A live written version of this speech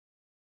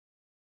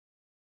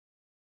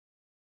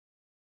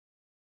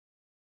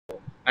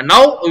And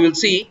now we will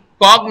see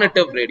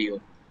cognitive radio.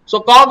 So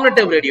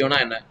cognitive radio na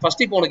enna?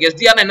 First ipo unakku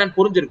SDR na enna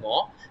purinjirukom.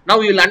 Now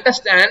we will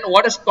understand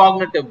what is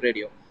cognitive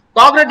radio.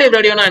 Cognitive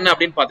radio na enna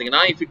appdin pathina,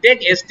 if you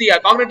take SDR,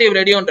 cognitive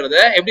radio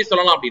endradha eppadi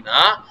sollalam appdina,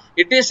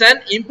 it is an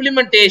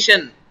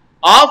implementation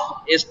of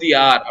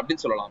SDR appdin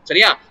sollalam.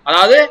 சரியா?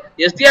 அதாவது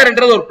SDR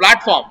என்றது ஒரு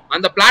platform.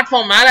 அந்த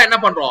platform மேல என்ன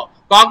பண்றோம்?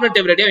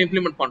 cognitive radio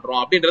implement பண்றோம்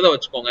அப்படின்றத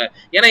வச்சுக்கோங்க.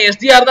 ஏன்னா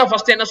SDR தான்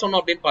ஃபர்ஸ்ட் என்ன சொன்னோம்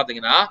அப்படினு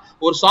பாத்தீங்கன்னா,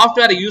 ஒரு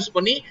சாஃப்ட்வேரை யூஸ்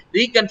பண்ணி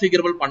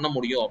ரீகன்ஃபிகரபிள் பண்ண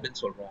முடியும் அப்படினு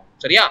சொல்றோம்.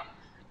 சரியா?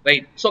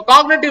 ரைட். சோ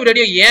cognitive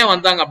radio ஏன்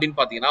வந்தாங்க அப்படினு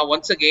பாத்தீங்கன்னா,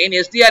 once again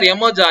SDR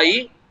எமர்ஜ் ஆகி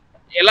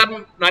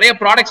எல்லாரும் நிறைய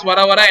ப்ராடக்ட்ஸ்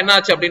வர என்ன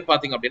ஆச்சு அப்படின்னு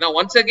பாத்தீங்க அப்படின்னா,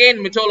 once again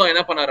மிச்சோலோ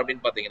என்ன பண்ணாரு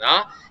அப்படின்னு பாத்தீங்கன்னா,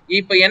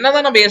 இப்போ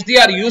என்னதான் நம்ம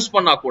SDR யூஸ்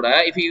பண்ணா கூட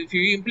if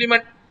you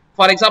implement,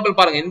 for example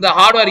பாருங்க, இந்த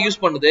ஹார்ட்வேர் யூஸ்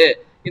பண்ணுது,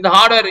 இந்த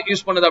ஹார்ட்வேர்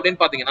யூஸ் பண்ணுது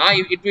அப்படின்னு பாத்தீங்கன்னா,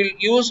 it will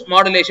use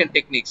modulation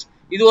techniques.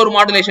 இது ஒரு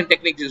மாடுலேஷன்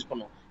டெக்னிக்ஸ் யூஸ்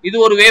பண்ணும், இது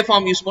ஒரு வேவ்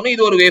ஃபார்ம் யூஸ் பண்ணும்,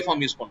 இது ஒரு வேவ்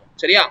ஃபார்ம் யூஸ் பண்ணும்.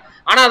 சரியா?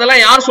 ஆனா அதெல்லாம்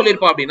யார்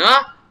சொல்லிருப்பா அப்படின்னா,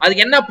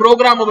 அதுக்கு என்ன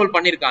ப்ரோக்ராமபிள்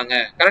பண்ணிருக்காங்க,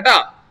 கரெக்டா?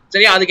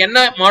 சரியா? அதுக்கு என்ன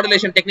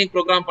மாடுலேஷன் டெக்னிக்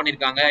ப்ரோக்ராம்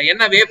பண்ணிருக்காங்க,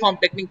 என்ன வேவ் ஃபார்ம்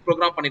டெக்னிக்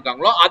ப்ரோக்ராம்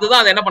பண்ணிருக்காங்களோ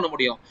அதுதான் அதை என்ன பண்ண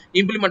முடியும்,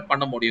 இம்ப்ளிமெண்ட்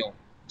பண்ண முடியும்.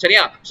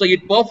 சரியா? So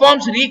it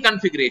performs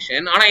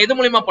ரீகன்ஃபிகரேஷன். ஆனா எது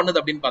மூலமா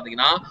பண்ணுது அப்படின்னு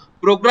பாத்தீங்கன்னா,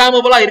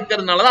 ப்ரோக்ராமபிளா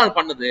இருக்கிறதுனால தான் அது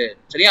பண்ணுது.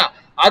 சரியா?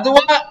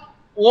 அதுவா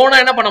ஓனா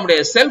என்ன பண்ண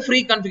முடியாது, செல்ஃப்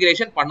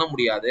ரீகன்ஃபிகரேஷன் பண்ண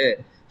முடியாது.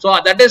 So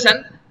that is an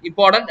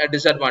important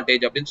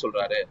disadvantage அப்படின்னு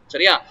சொல்றாரு.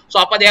 சரியா? சோ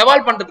அப்ப அதை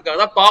எவால்வ் பண்றதுக்காக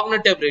தான்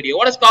cognitive radio.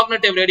 what is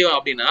cognitive radio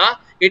அப்படின்னா,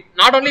 it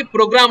not only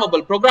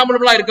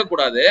programmable இருக்க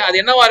கூடாது, அது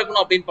என்னவா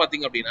இருக்கணும் அப்படின்னு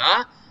பாத்தீங்க அப்படின்னா,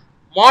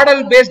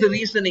 மாடல் பேஸ்ட்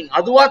ரீசனிங்,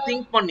 அதுவா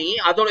திங்க் பண்ணி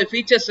அதோட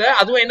ஃபீச்சர்ஸ்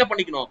அதுவா என்ன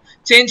பண்ணிக்கணும்,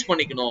 சேஞ்ச்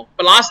பண்ணிக்கணும்.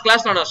 இப்ப லாஸ்ட்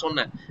கிளாஸ் நான்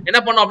சொன்னேன் என்ன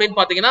பண்ணோம் அப்படின்னு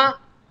பாத்தீங்கன்னா,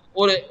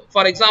 ஒரு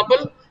ஃபார்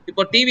எக்ஸாம்பிள்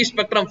இப்போ டிவி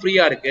ஸ்பெக்ட்ரம்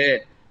ஃப்ரீயா இருக்கு,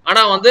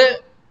 ஆனா வந்து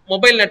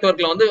மொபைல்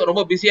நெட்வொர்க்ல வந்து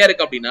ரொம்ப பிஸியா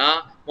இருக்கு அப்படின்னா,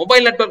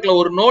 மொபைல் நெட்வொர்க்ல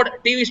ஒரு note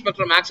TV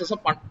spectrum access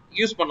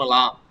use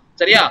பண்ணலாம்.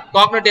 சரியா?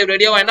 காக்னிட்டிவ்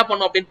ரேடியோவா என்ன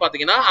பண்ணும் அப்படின்னு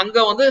பாத்தீங்கன்னா, அங்க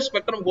வந்து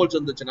ஸ்பெக்ட்ரம் ஹோல்ஸ்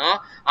இருந்துச்சுன்னா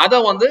அதை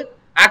வந்து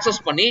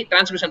ஆக்சஸ் பண்ணி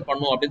டிரான்ஸ்மிஷன்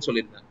பண்ணும் அப்படின்னு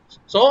சொல்லியிருந்தேன்.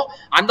 சோ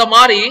அந்த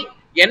மாதிரி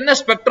என்ன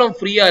ஸ்பெக்ட்ரம்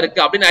ஃப்ரீயா இருக்கு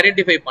அப்படின்னு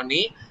ஐடென்டிஃபை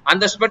பண்ணி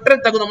அந்த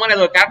ஸ்பெக்ட்ரம் தகுந்த மாதிரி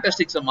அதோட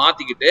கேரக்டரிஸ்டிக்ஸை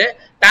மாத்திக்கிட்டு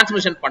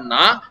டிரான்ஸ்மிஷன்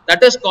பண்ணா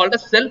that is called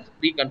as self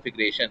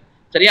ரீகன்ஃபிகரேஷன்.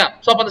 சரியா?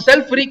 சோ அப்ப அந்த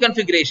செல்ஃப்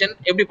ரீகன்ஃபிகரேஷன்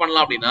எப்படி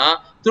பண்ணலாம் அப்படின்னா,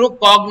 த்ரூ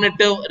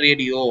காக்னிட்டிவ்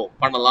ரேடியோ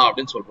பண்ணலாம்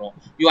அப்படின்னு சொல்றோம்.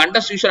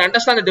 you should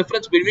understand the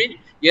difference between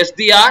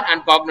SDR and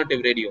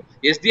cognitive radio.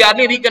 SDR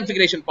ல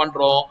ரீகன்ஃபிகரேஷன்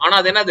பண்றோம், ஆனா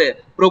அது என்னது,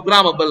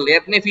 ப்ரோக்ராமபிள்,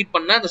 ஏற்கனவே ஃபீட்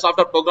பண்ண அந்த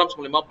சாஃப்ட்வேர் ப்ரோக்ராம்ஸ்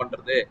மூலமா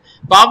பண்றது.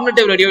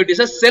 Cognitive radio it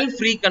is a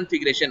self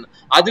ரீகன்ஃபிகரேஷன்,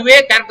 அதுவே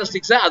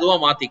கேரக்டரிஸ்டிக்ஸை அதுவா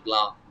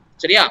மாத்திக்கலாம்.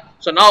 சரியா?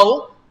 so now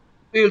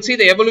we will see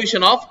the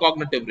evolution of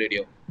cognitive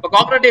radio. இப்போ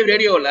cognitive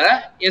radioல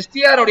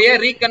SDR உடைய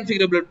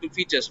reconfigurability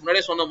features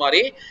முன்னாடியே சொன்ன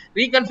மாதிரி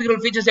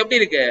reconfigurable features எப்படி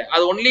இருக்கு,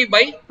 அது only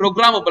by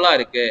programmable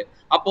இருக்கு.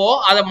 அப்போ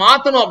அதை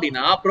மாத்தணும்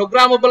அப்படின்னா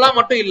programmable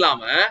மட்டும்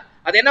இல்லாம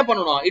அது என்ன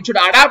பண்ணணும், it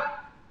should adapt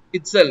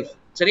itself.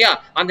 சரியா?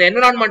 அந்த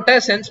environment-ஐ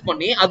சென்ஸ்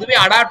பண்ணி அதுவே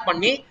அடாப்ட்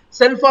பண்ணி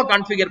செல்ஃபா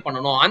கான்ஃபிகர்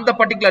பண்ணணும். அந்த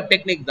பர்టిక్యులர்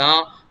டெக்னிக் தான்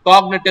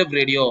cognitive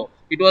radio.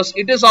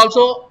 it is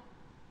also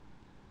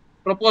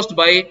proposed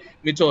by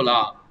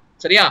Michola.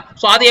 சரியா?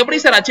 சோ அது எப்படி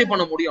சார் அச்சீவ்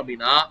பண்ண முடியும்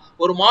அப்படின்னா,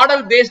 ஒரு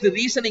மாடல் பேஸ்ட்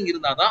ரீசனிங்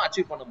இருந்தா தான்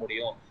அச்சீவ் பண்ண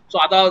முடியும். சோ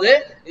அதாவது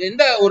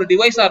எந்த ஒரு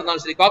டிவைஸா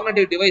இருந்தாலும் சரி,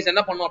 காக்னிட்டிவ் டிவைஸ்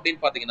என்ன பண்ணும் அப்படின்னு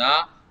பாத்தீங்கன்னா,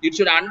 it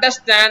should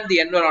understand the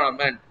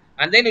environment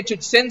and then it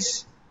should sense.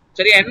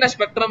 சரியா? என்ன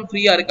ஸ்பெக்ட்ரம்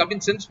ஃப்ரீயா இருக்கு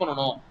அப்படின்னு சென்ஸ்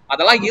பண்ணணும்.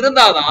 அதெல்லாம்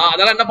இருந்தாதான்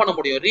அதெல்லாம் என்ன பண்ண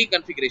முடியும்,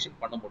 ரீகன்ஃபிகரேஷன்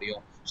பண்ண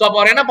முடியும். சோ அப்ப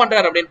அவர் என்ன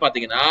பண்றாரு அப்படின்னு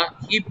பாத்தீங்கன்னா,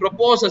 he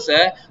proposes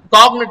a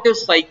cognitive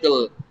cycle.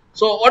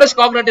 so what is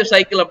cognitive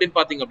cycle அப்படின்னு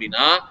பாத்தீங்க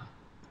அப்படின்னா,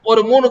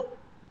 ஒரு 3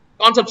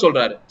 கான்செப்ட்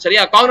சொல்றாரு.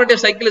 சரியா? cognitive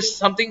cycle is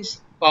something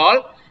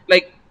called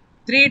like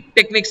 3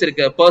 techniques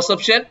இருக்கு,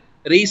 perception,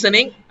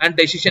 reasoning and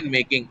decision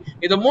making.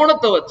 இது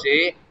மூணுத்தை வச்சு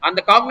அந்த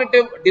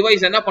cognitive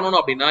device என்ன பண்ணணும்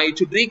அப்படின்னா, it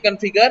should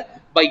reconfigure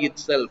by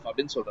itself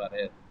அப்படின்னு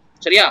சொல்றாரு.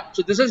 சரியா? so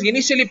this is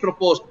initially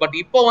proposed, but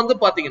இப்போ வந்து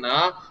பாத்தீங்கன்னா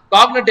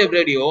cognitive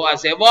radio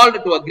has evolved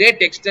to a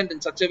great extent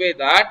in such a way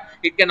that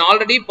it can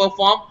already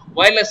perform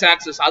wireless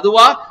access.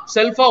 அதுவா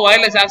செல்ஃபா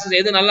wireless access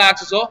எது நல்ல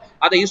ஆக்சஸோ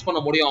அதை யூஸ்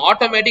பண்ண முடியும்.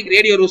 automatic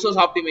radio resource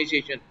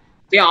optimization,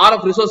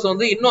 RF resource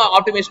வந்து இன்னும்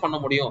ஆப்டிமைஸ் பண்ண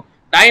முடியும்.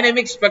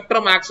 டைனமிக்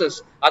ஸ்பெக்ட்ரம் ஆக்சஸ்,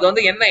 அது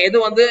வந்து என்ன எது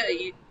வந்து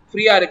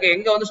ஃப்ரீயா இருக்கு,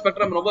 எங்க வந்து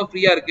ஸ்பெக்ட்ரம் ரொம்ப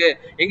ஃப்ரீயா இருக்கு,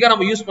 எங்க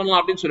நம்ம யூஸ் பண்ணலாம்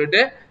அப்படின்னு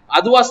சொல்லிட்டு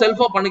அதுவா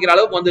செல்ஃபா பண்ணிக்கிற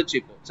அளவுக்கு வந்துருச்சு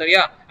இப்போ.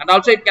 சரியா? And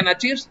also it can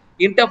achieves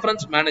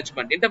interference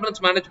management.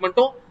 Interference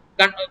மேனேஜ்மெண்ட்டும்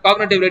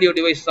cognitive radio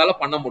டிவைஸால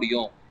பண்ண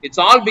முடியும்.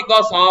 It's all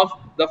because of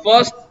the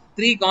first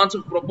 3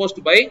 concept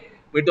proposed by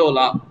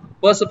மிட்டோலா: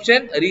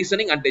 perception,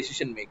 reasoning and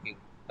decision making.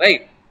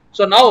 Right?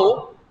 So now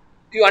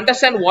you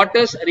understand what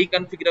is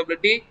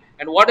reconfigurability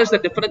and what is the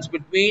difference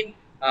between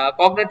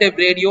cognitive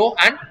radio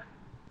and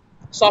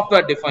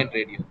software defined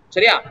radio.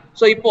 சரியா?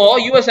 so இப்போ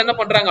US என்ன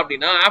பண்றாங்க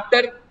அப்படின்னா,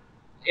 after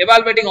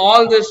evaluating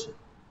all this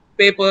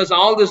papers,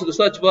 all this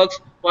research works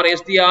for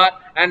SDR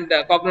and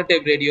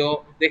cognitive radio,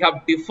 they have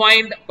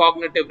defined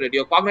cognitive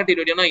radio. cognitive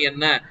radio na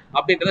enna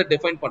அப்படிங்கறத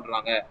define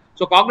பண்றாங்க.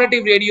 so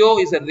cognitive radio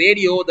is a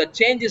radio that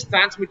changes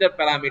transmitter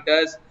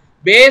parameters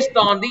based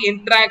on the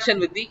interaction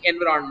with the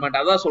environment.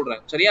 அதான்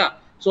சொல்றேன். சரியா?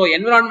 so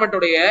environment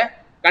உடைய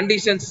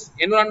conditions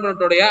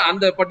என்விரான்மெண்டோடைய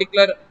அந்த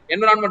particular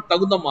environment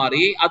தகுந்த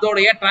மாதிரி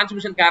அதோடைய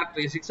டிரான்ஸ்மிஷன்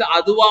கேரக்டரிஸ்டிக்ஸ்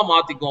அதுவா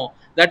மாத்திக்கும்.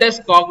 That is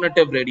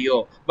cognitive radio.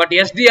 But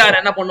STR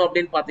என்ன பண்ணும்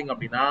அப்படின்னு பாத்தீங்க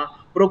அப்படின்னா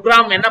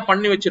ப்ரோக்ராம் என்ன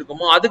பண்ணி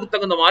வச்சிருக்கோமோ அதுக்கு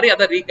தகுந்த மாதிரி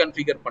அதை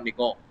ரீகன்ஃபிகர்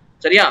பண்ணிக்கும்.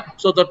 சரியா?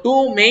 So the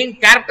two main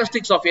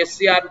characteristics of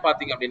SCR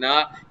பாத்தீங்க அப்படின்னா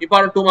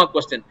important 2 mark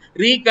question,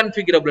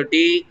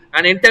 reconfigurability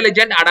and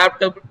intelligent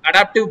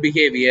adaptive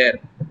behavior.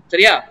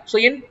 சரியா? So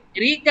in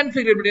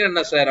reconfigurability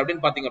என்ன சார்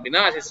அப்படின்னு பாத்தீங்க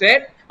அப்படின்னா as I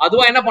said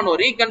அதுவா என்ன பண்ணும்,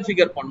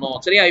 ரீகன்ஃபிகர் பண்ணும்.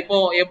 சரியா? இப்போ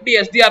எப்படி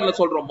SDR ல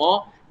சொல்றோமோ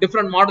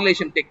different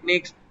modulation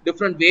techniques,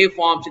 different wave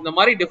forms, இந்த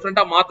மாதிரி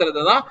டிஃபரெண்டா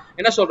மாத்துறது தான்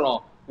என்ன சொல்றோம்,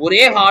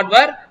 ஒரே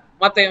ஹார்ட்வேர்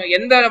மத்த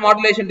எந்த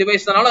மாடுலேஷன்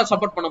டிவைஸ் தானாலும்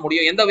சப்போர்ட் பண்ண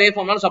முடியும், எந்த வேவ்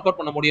ஃபார்ம்னாலும் சப்போர்ட்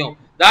பண்ண முடியும்.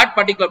 that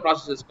particular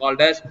process is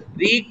called as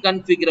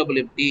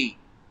reconfigurability.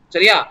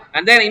 சரியா?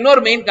 and then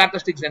இன்னொரு மெயின்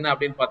கேரக்டரிஸ்டிக்ஸ் என்ன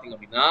அப்படின்னு பாத்தீங்க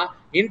அப்படின்னா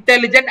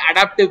intelligent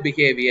adaptive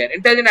behavior.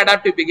 intelligent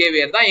adaptive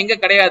behavior தான் எங்க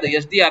கிடையாது,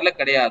 SDR ல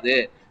கிடையாது,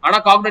 ஆனா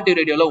காக்னிட்டிவ்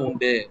ரேடியோல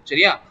உண்டு.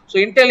 சரியா? சோ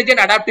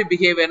இன்டெலிஜென்ட் அடாப்டிவ்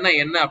பிஹேவியர்னா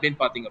என்ன அப்படின்னு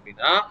பாத்தீங்க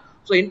அப்படின்னா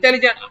சோ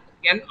இன்டெலிஜென்ட்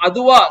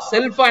அதுவா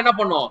செல்ஃபா என்ன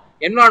பண்ணும்,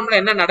 என்விரான்மெண்ட்ல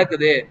என்ன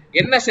நடக்குது,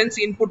 என்ன சென்ஸ்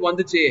இன்புட்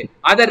வந்துச்சு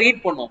அதை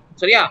ரீட் பண்ணும்.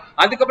 சரியா?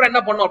 அதுக்கப்புறம்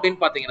என்ன பண்ணும் அப்படின்னு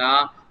பாத்தீங்கன்னா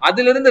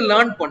அதுல இருந்து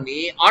லேர்ன் பண்ணி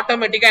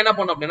ஆட்டோமேட்டிக்கா என்ன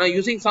பண்ணும் அப்படின்னா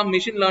using some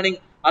machine learning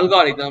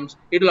algorithms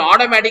it will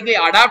automatically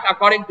adapt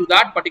according to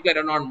that particular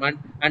environment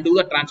and do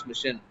the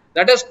transmission.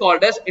 That is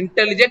called as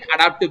intelligent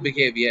adaptive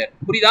behavior.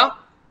 புரியுதா?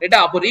 ரைட்டா?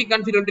 அப்போ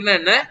ரீகன்ஃபிகரபிலிட்டினா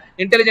என்ன,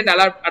 இன்டெலிஜென்ட்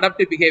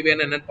அடாப்டிவ்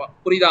பிஹேவியர் என்ன,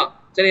 புரியுதா?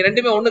 சரி,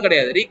 ரெண்டுமே ஒண்ணு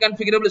கிடையாது.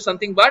 ரீகன்ஃபிகரபிள் is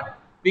something but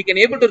we can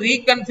able to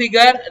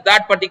reconfigure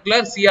that particular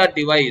CR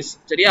device.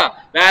 சரியா?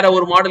 வேற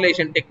ஒரு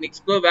மாடுலேஷன்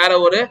டெக்னிக்ஸ்க்கு வேற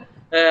ஒரு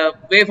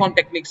வேவ் ஃபார்ம்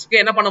டெக்னிக்ஸ்க்கு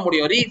என்ன பண்ண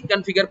முடியும்,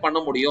 ரீகன்ஃபிகர் பண்ண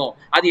முடியும்.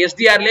 அது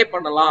SDRலயே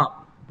பண்ணலாம்.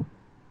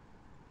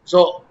 சோ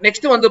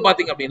நெக்ஸ்ட் வந்து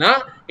பாத்தீங்க அப்படின்னா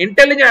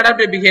இன்டெலிஜென்ட்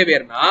அடாப்டிவ்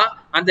பிஹேவியர்னா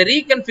அந்த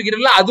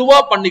ரீகன்ஃபிகர்ல அதுவா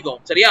பண்ணிக்கும்.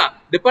 சரியா?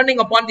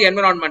 டிபெண்டிங் அப்பான் தி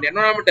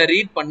என்விரான்மெண்ட்டை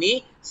ரீட் பண்ணி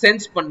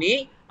சென்ஸ் பண்ணி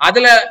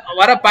அதுல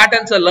வர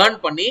பேட்டர்ன்ஸை லேர்ன்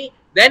பண்ணி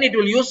then it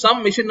will use some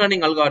machine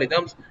learning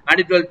algorithms and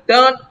it will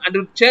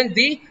change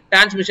the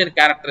transmission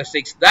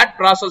characteristics. That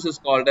process is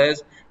called as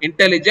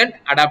intelligent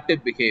adaptive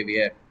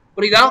behavior.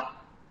 புரியுதா?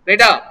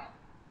 ரைட்டா?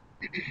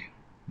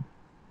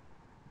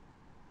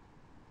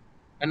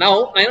 and now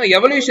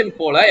evolution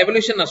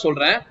நான்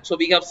சொல்றேன். so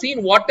we have seen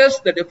what is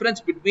the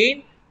difference between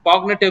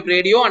cognitive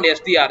radio and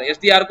SDR.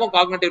 SDR க்கும்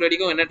cognitive radio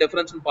க்கும் என்ன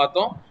difference னு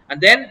பார்த்தோம். and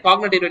then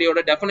cognitive radio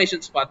ஓட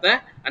definitions பார்த்தேன்.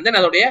 and then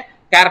அதோட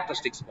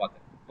characteristics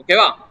பார்த்தேன்.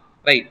 ஓகேவா?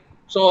 ரைட்.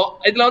 சோ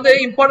இதுல வந்து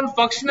இம்பார்ட்டன்ட்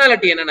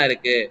ஃபங்க்ஷனாலிட்டி என்னென்ன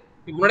இருக்கு,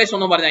 முன்னாடியே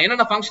சொன்ன மாதிரி தான்.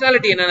 என்னென்ன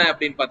ஃபங்க்ஷனாலிட்டி என்னென்ன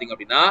அப்படின்னு பாத்தீங்க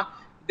அப்படின்னா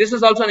this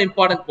is also an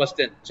important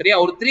question. சரியா?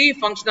 ஒரு 3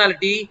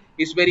 functionality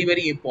is very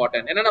very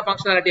important. என்னென்ன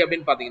ஃபங்க்ஷனாலிட்டி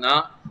அப்படின்னு பாத்தீங்கன்னா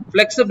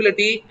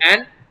flexibility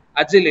and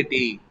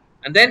agility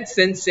and then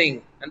sensing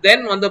and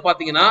then வந்து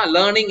பாத்தீங்கன்னா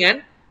learning and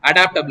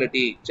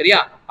adaptability. சரியா?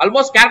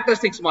 ஆல்மோஸ்ட்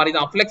கேரக்டரிஸ்டிக்ஸ் மாதிரி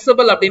தான்.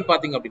 flexible அப்படின்னு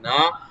பாத்தீங்க அப்படின்னா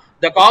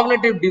the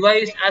cognitive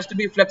device has to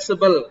be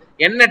flexible.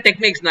 என்ன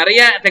டெக்னிக்ஸ், நிறைய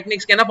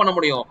டெக்னிக்ஸ்க்கு என்ன பண்ண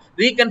முடியும்,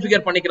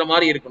 ரீகன்ஃபிகர் பண்ணிக்கிற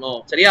மாதிரி இருக்கணும்.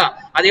 சரியா?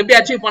 அது எப்படி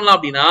அச்சீவ் பண்ணலாம்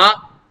அப்படின்னா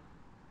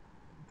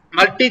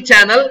மல்டி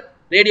சேனல்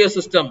ரேடியோ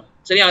சிஸ்டம்.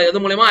 சரியா?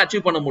 அது மூலமா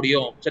அச்சீவ் பண்ண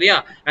முடியும். சரியா?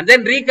 and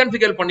then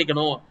ரீகன்ஃபிகர்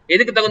பண்ணிக்கணும்.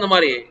 எதுக்கு தகுந்த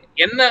மாதிரி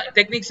என்ன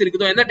டெக்னிக்ஸ்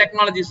இருக்குதோ, என்ன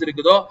டெக்னாலஜிஸ்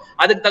இருக்குதோ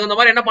அதுக்கு தகுந்த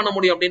மாதிரி என்ன பண்ண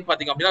முடியும் அப்படின்னு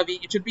பாத்தீங்க அப்படின்னா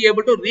it should be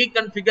able to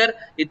reconfigure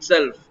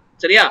itself.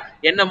 சரியா?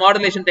 என்ன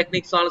மாடுலேஷன்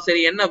டெக்னிக்ஸ்னாலும்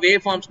சரி, என்ன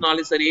வேவ்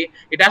ஃபார்ம்ஸ்னாலும் சரி,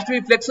 it has to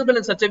be flexible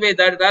in such a way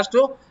that it has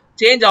to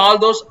change all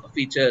those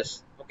features.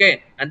 Okay?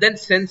 and then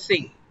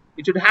sensing,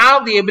 it should have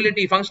the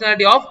ability,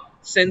 functionality of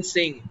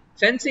sensing.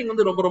 sensing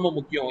வந்து ரொம்ப ரொம்ப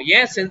முக்கியம்.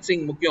 ஏன் sensing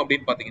முக்கியம்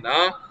அப்படின்னு பாத்தீங்கன்னா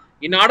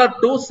in order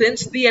to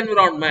sense the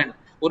environment,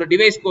 ஒரு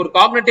டிவைஸ்க்கு ஒரு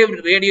காக்னிட்டிவ்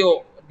ரேடியோ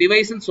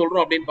டிவைஸ் னு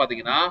சொல்றோம் அப்படின்னு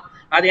பாத்தீங்கன்னா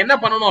அது என்ன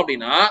பண்ணணும்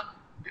அப்படின்னா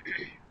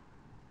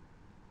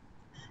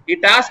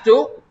it has to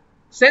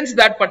sense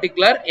that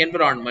particular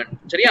environment.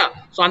 சரியா?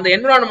 சோ அந்த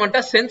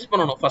என்விரான்மெண்ட்டை சென்ஸ்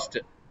பண்ணணும் ஃபர்ஸ்ட்.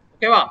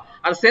 ஓகேவா?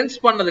 அது சென்ஸ்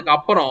பண்ணதுக்கு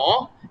அப்புறம்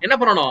என்ன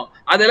பண்ணணும்,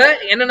 அதுல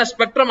என்னென்ன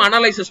ஸ்பெக்ட்ரம்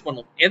அனலைசிஸ்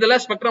பண்ணும், எதுல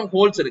ஸ்பெக்ட்ரம்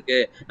ஹோல்ஸ் இருக்கு,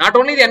 நாட்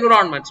ஓன்லி தி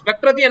என்விரான்மெண்ட்,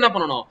 ஸ்பெக்ட்ரத்தையும் என்ன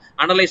பண்ணணும்,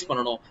 அனலைஸ்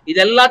பண்ணணும். இது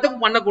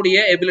எல்லாத்துக்கும்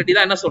பண்ணக்கூடிய எபிலிட்டி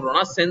தான் என்ன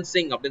சொல்றோம்னா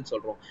சென்சிங் அப்படின்னு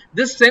சொல்றோம்.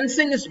 This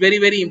sensing is very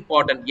very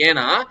important.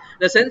 ஏன்னா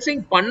இந்த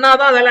சென்சிங்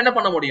பண்ணாதான் அதெல்லாம் என்ன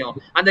பண்ண முடியும்,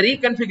 அந்த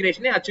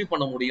ரீகன்ஃபிகரேஷனை அச்சீவ்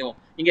பண்ண முடியும்.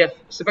 இங்க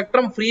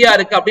ஸ்பெக்ட்ரம் ஃப்ரீயா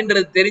இருக்கு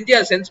அப்படின்றது தெரிஞ்சு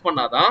அதை சென்ஸ்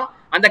பண்ணாதான்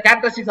அந்த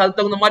கேரக்டரிஸ்டிக்ஸ்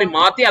அதுக்கு தகுந்த மாதிரி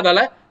மாத்தி அதால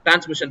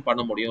டிரான்ஸ்மிஷன்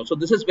பண்ண முடியும். So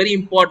this is very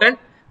important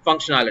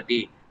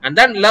functionality. and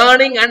then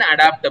learning and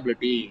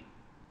adaptability.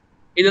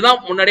 இதுதான்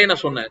முன்னாடியே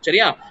நான் சொன்னேன்.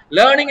 சரியா?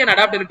 learning and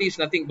adaptability is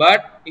nothing but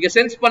இங்க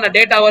சென்ஸ் பண்ண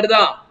டேட்டா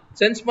வருதா,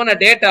 சென்ஸ் பண்ண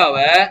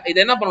டேட்டாவை இது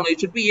என்ன பண்ணணும், it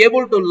should be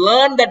able to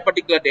learn that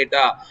particular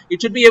data, it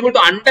should be able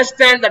to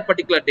understand that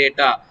particular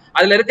data.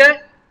 அதுல இருக்க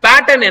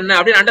பேட்டர்ன் என்ன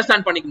அப்படின்னு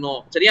அண்டர்ஸ்டாண்ட் பண்ணிக்கணும்.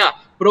 சரியா?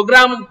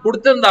 ப்ரோக்ராம்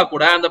கொடுத்திருந்தா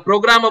கூட அந்த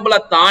ப்ரோக்ராமபிள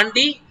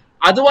தாண்டி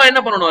அதுவா என்ன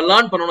பண்ணணும்,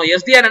 லேர்ன் பண்ணணும்.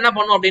 SDR என்ன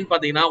பண்ணும் அப்படின்னு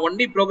பாத்தீங்கன்னா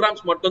ஒன்லி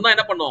ப்ரோக்ராம்ஸ் மட்டும் தான்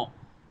என்ன பண்ணும்,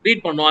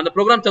 ரீட் பண்ணும். அந்த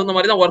ப்ரோக்ராம் தகுந்த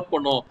மாதிரி தான் ஒர்க்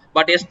பண்ணும்.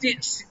 பட்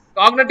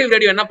காக்னிட்டிவ்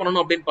ரேடியோ என்ன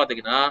பண்ணணும் அப்படின்னு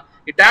பாத்தீங்கன்னா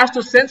it has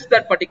to sense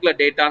that particular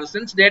data. அந்த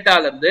சென்ஸ்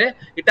டேட்டால இருந்து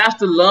it has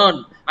to learn.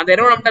 அந்த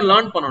என்விரான்மெண்ட்டை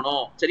லேர்ன்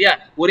பண்ணணும். சரியா?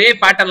 ஒரே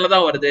பேட்டர்ன்ல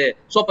தான் வருது,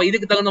 சோ அப்ப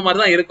இதுக்கு தகுந்த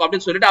மாதிரி தான் இருக்கும்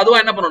அப்படின்னு சொல்லிட்டு அதுவா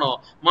என்ன பண்ணணும்,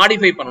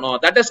 மாடிஃபை பண்ணணும்.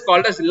 That is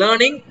called as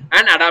learning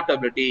and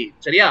adaptability.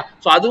 சரியா?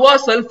 சோ அதுவா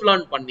செல்ஃப்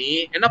லேர்ன் பண்ணி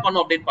என்ன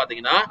பண்ணும் அப்படின்னு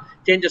பாத்தீங்கன்னா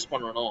சேஞ்சஸ்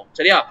பண்ணணும்.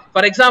 சரியா?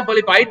 ஃபார்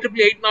எக்ஸாம்பிள் இப்ப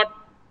IEEE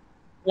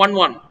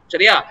 8011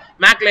 சரியா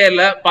மேக்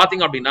லேயர்ல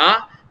பாத்தீங்க அப்படின்னா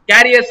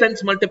கேரியர்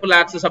சென்ஸ் மல்டிபிள்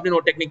ஆக்சஸ் அப்படின்னு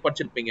ஒரு டெக்னிக்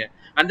படிச்சிருப்பீங்க.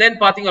 அண்ட் தென்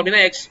பாத்தீங்க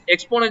அப்படின்னா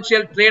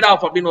எக்ஸ்போனென்ஷியல் ட்ரேட்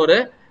ஆஃப் அப்படின்னு ஒரு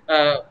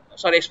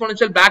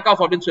எக்ஸ்போனென்ஷியல் பேக்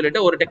ஆஃப் அப்படின்னு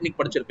சொல்லிட்டு ஒரு டெக்னிக்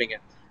படிச்சிருப்பீங்க.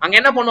 அங்க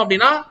என்ன பண்ணும்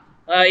அப்படின்னா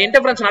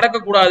இன்டர்ஃபரன்ஸ்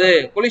நடக்கக்கூடாது,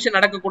 கொலிஷன்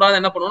நடக்கக்கூடாது,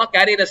 என்ன பண்ணுவோம்னா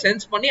கேரியரை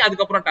சென்ஸ் பண்ணி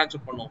அதுக்கப்புறம்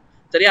டிரான்ஸ்ஃபர் பண்ணுவோம்.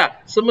 சரியா?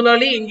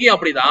 சிமிலர்லி இங்கேயும்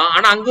அப்படிதான்.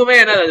 ஆனா அங்குமே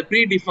என்ன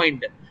ப்ரீ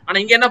டிஃபைன்டு. ஆனா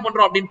இங்க என்ன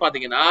பண்றோம் அப்படின்னு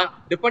பாத்தீங்கன்னா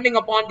டிபெண்டிங்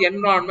அப்பான் தி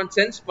என்விரான்மெண்ட்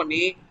சென்ஸ்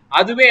பண்ணி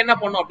அதுவே என்ன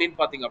பண்ணும் அப்படின்னு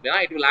பாத்தீங்க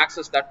அப்படின்னா it will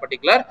access that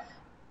particular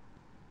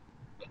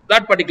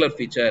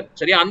feature.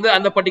 சரியா?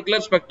 அந்த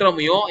பர்டிகுலர்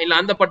ஸ்பெக்ட்ரமையோ இல்ல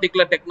அந்த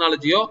பர்டிகுலர்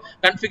டெக்னாலஜியோ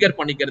கன்ஃபிகர்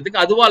பண்ணிக்கிறதுக்கு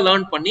அதுவா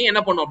லேர்ன் பண்ணி என்ன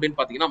பண்ணும் அப்படின்னு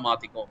பாத்தீங்கன்னா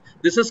மாத்திக்கும்.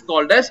 This is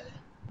called as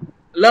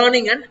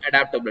learning and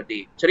adaptability.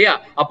 சரியா?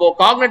 அப்போ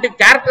காக்னிட்டிவ்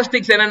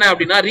கேரக்டரிஸ்டிக்ஸ் என்னென்ன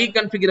அப்படின்னா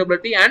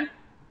ரீகன்ஃபிகரபிலிட்டி அண்ட்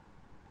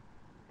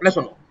என்ன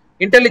சொன்னோம்,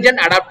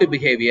 intelligent adaptive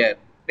behaviour.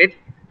 Right?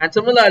 And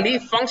similarly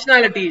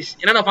functionalities,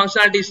 என்னென்ன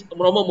ஃபங்க்ஷனாலிட்டிஸ்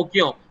ரொம்ப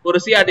முக்கியம் ஒரு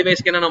சிஆர்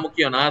டிவைஸ்க்கு என்னென்ன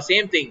முக்கியம்னா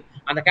சேம் திங்.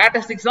 அந்த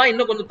கேரக்டரிஸ்டிக்ஸ் தான்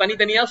இன்னும் கொஞ்சம்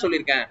தனித்தனியா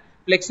சொல்லியிருக்கேன்.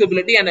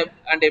 Flexibility and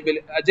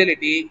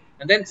agility,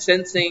 and then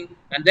sensing,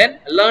 and then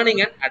learning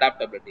and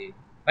adaptability.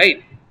 Right?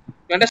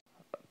 You understand?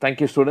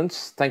 Thank you students.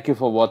 Thank you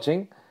for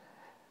watching.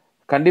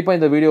 கண்டிப்பா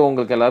இந்த வீடியோ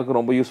உங்களுக்கு எல்லாருக்கும்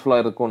ரொம்ப யூஸ்ஃபுல்லா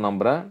இருக்கும்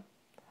நம்புறேன்.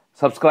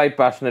 Subscribe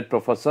Passionate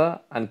Professor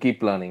and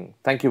keep learning.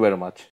 Thank you very much.